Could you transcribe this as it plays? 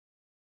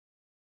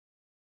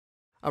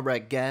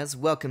Alright, guys,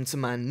 welcome to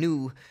my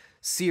new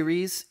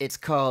series. It's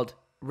called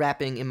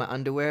Rapping in My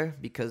Underwear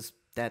because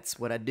that's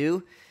what I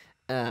do.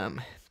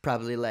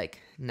 Probably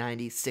like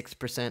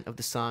 96% of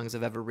the songs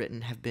I've ever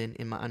written have been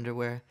in my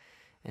underwear.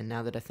 And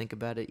now that I think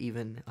about it,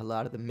 even a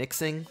lot of the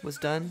mixing was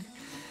done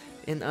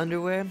in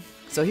underwear.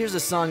 So here's a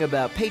song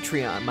about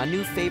Patreon, my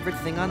new favorite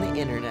thing on the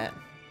internet.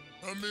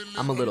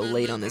 I'm a little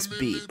late on this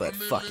beat, but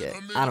fuck it.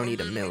 I don't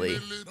need a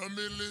Milli.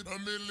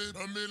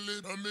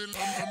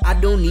 I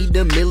don't need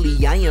a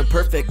Milli. I am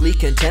perfectly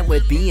content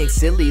with being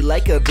silly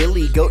like a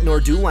billy goat, nor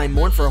do I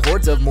mourn for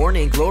hordes of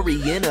morning glory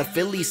in a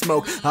Philly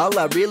smoke. All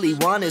I really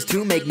want is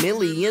to make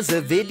millions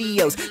of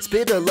videos,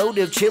 spit a load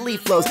of chili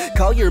flows,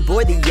 call your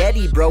boy the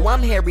Yeti, bro.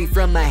 I'm hairy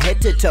from my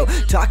head to toe.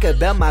 Talk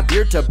about my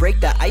beard to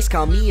break the ice,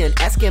 call me an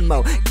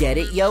Eskimo. Get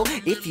it, yo?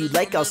 If you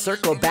like, I'll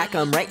circle back.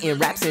 I'm writing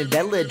raps and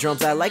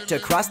velodromes. I like to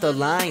cross the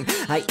line.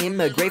 I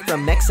immigrate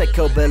from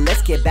Mexico, but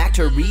let's get back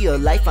to real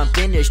life. I'm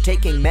finished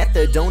taking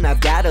methadone.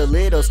 I've got a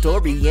little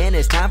story and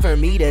it's time for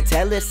me to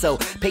tell it. So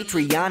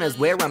Patreon is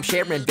where I'm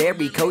sharing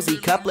very cozy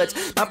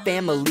couplets. My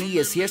family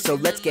is here, so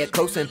let's get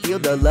close and feel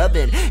the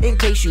loving. In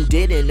case you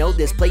didn't know,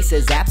 this place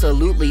is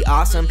absolutely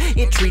awesome.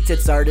 It treats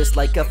its artists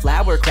like a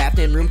flower,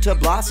 crafting room to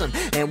blossom.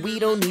 And we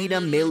don't need a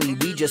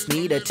Milli, we just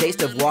need a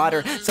taste of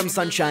water, some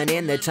sunshine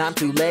and the time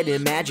to let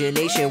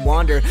imagination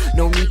wander.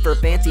 No need for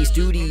fancy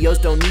studios,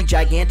 don't need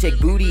gigantic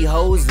booty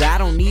hoes. I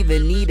don't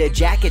even need a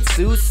jacket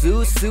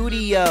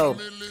studio.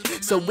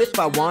 So if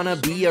I wanna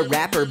be a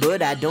rapper,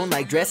 but I don't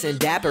like dressing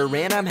dapper,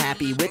 and I'm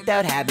happy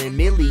without having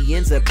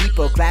millions of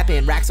people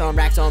clapping, racks on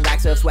racks on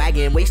racks of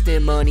swagging,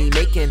 wasting money,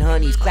 making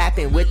honeys,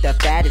 clapping with the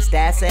fattest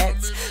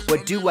assets.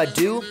 What do I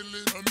do?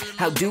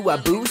 How do I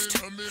boost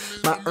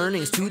my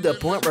earnings to the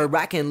point where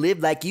I can live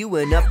like you,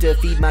 enough to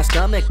feed my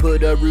stomach,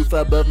 put a roof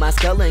above my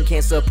skull, and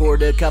can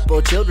support a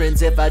couple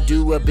children's if I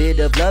do a bit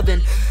of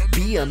loving?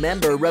 Be a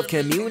member of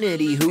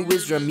community who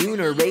is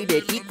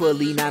remunerated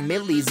equally, not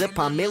millies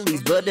upon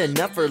millies, but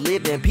enough for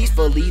living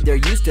peacefully. There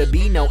used to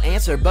be no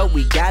answer, but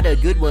we got a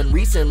good one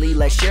recently.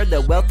 Let's share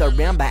the wealth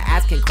around by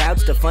asking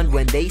crowds to fund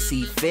when they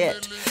see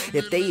fit.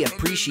 If they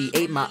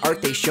appreciate my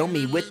art, they show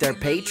me with their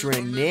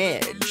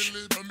patronage.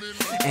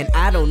 And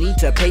I don't need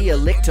to pay a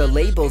lick to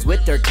labels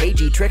with their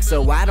cagey tricks,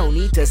 so I don't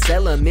need to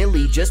sell a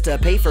Milli just to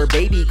pay for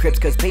baby crips,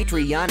 cause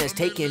Patreon is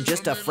taking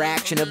just a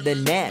fraction of the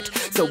net.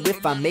 So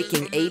if I'm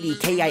making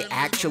 80K, I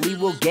actually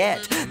will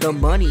get the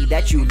money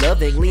that you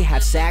lovingly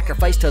have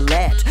sacrificed to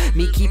let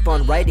me keep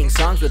on writing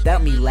songs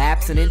without me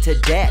lapsing into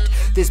debt.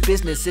 This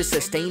business is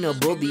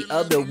sustainable, the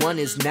other one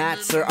is not,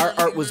 sir. Our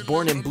art was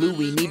born in blue,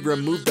 we need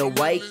remove the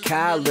white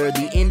collar.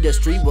 The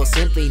industry will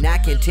simply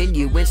not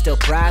continue and still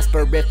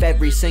prosper if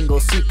every single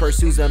suit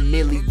pursues $1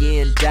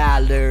 million.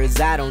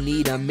 I don't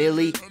need a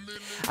Milli,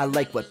 I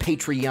like what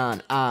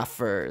Patreon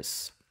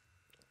offers.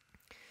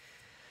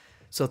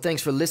 So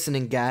thanks for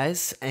listening,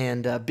 guys,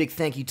 and a big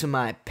thank you to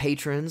my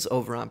patrons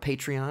over on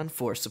Patreon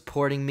for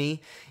supporting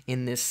me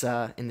in this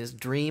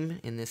dream,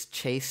 in this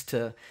chase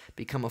to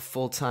become a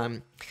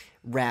full-time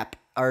rap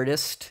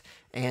artist.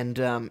 And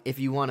if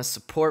you want to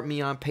support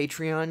me on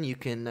Patreon, you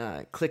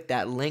can click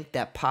that link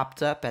that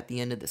popped up at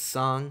the end of the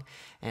song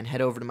and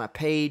head over to my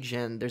page,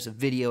 and there's a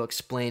video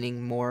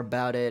explaining more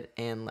about it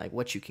and like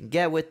what you can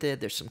get with it.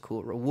 There's some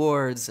cool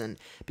rewards and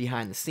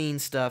behind the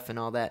scenes stuff and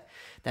all that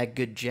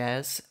good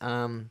jazz.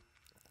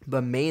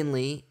 But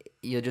mainly,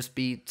 you'll just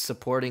be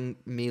supporting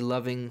me,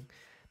 loving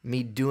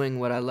me doing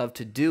what I love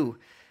to do.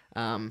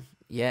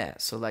 Yeah,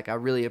 so like I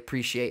really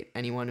appreciate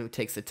anyone who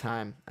takes the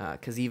time,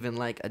 because even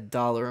like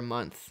 $1 a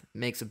month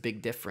makes a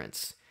big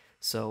difference.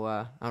 So,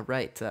 all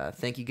right,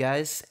 thank you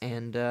guys,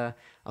 and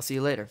I'll see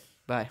you later.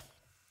 Bye.